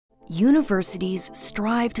Universities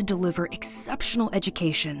strive to deliver exceptional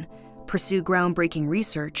education, pursue groundbreaking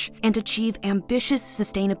research, and achieve ambitious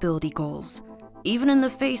sustainability goals, even in the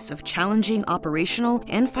face of challenging operational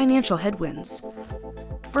and financial headwinds.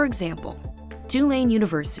 For example, Tulane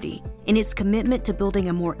University, in its commitment to building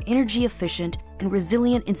a more energy-efficient and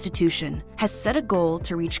resilient institution, has set a goal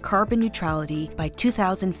to reach carbon neutrality by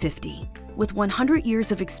 2050. With 100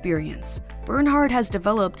 years of experience, Bernhard has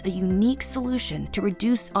developed a unique solution to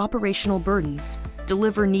reduce operational burdens,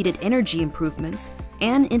 deliver needed energy improvements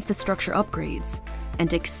and infrastructure upgrades,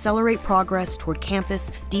 and accelerate progress toward campus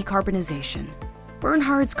decarbonization.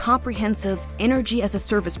 Bernhard's comprehensive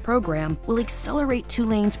Energy-as-a-Service program will accelerate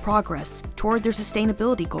Tulane's progress toward their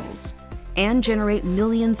sustainability goals and generate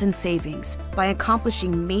millions in savings by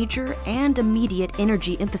accomplishing major and immediate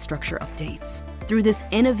energy infrastructure updates. Through this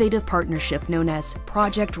innovative partnership known as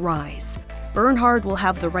Project Rise, Bernhard will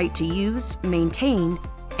have the right to use, maintain,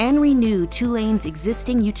 and renew Tulane's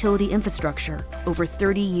existing utility infrastructure over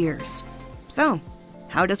 30 years. So,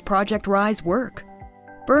 how does Project Rise work?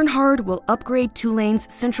 Bernhard will upgrade Tulane's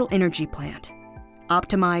central energy plant,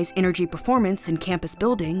 optimize energy performance in campus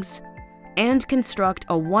buildings, and construct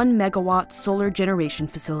a 1 megawatt solar generation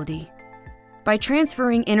facility. By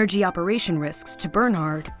transferring energy operation risks to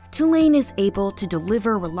Bernhard, Tulane is able to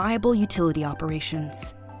deliver reliable utility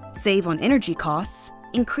operations, save on energy costs,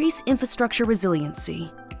 increase infrastructure resiliency,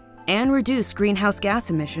 and reduce greenhouse gas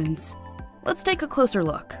emissions. Let's take a closer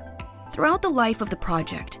look. Throughout the life of the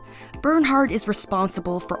project, Bernhard is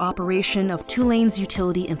responsible for operation of Tulane's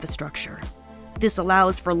utility infrastructure. This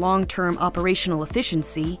allows for long-term operational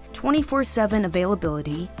efficiency, 24/7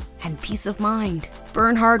 availability, and peace of mind.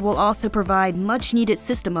 Bernhard will also provide much-needed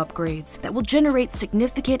system upgrades that will generate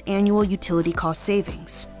significant annual utility cost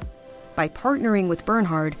savings. By partnering with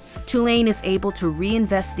Bernhard, Tulane is able to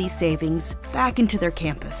reinvest these savings back into their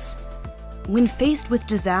campus. When faced with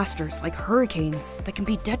disasters like hurricanes that can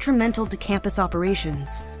be detrimental to campus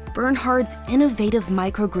operations, Bernhard's innovative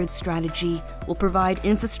microgrid strategy will provide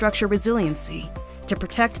infrastructure resiliency to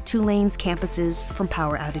protect Tulane's campuses from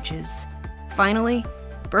power outages. Finally,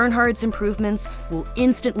 Bernhard's improvements will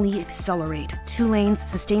instantly accelerate Tulane's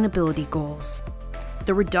sustainability goals.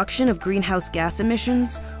 The reduction of greenhouse gas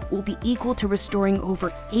emissions will be equal to restoring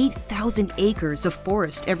over 8,000 acres of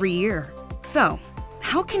forest every year. So,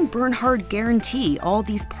 how can Bernhard guarantee all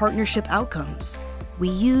these partnership outcomes? We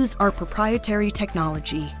use our proprietary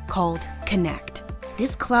technology called Connect.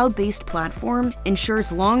 This cloud-based platform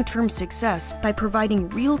ensures long-term success by providing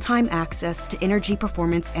real-time access to energy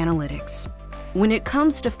performance analytics. When it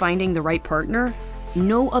comes to finding the right partner,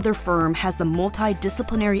 no other firm has the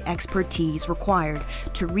multidisciplinary expertise required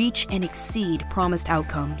to reach and exceed promised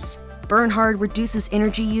outcomes. Bernhard reduces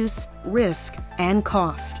energy use, risk, and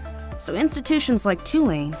cost, so institutions like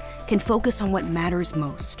Tulane can focus on what matters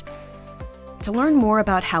most. To learn more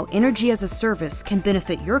about how Energy-as-a-Service can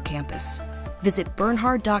benefit your campus, visit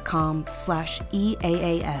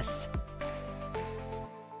bernhard.com/EAAS.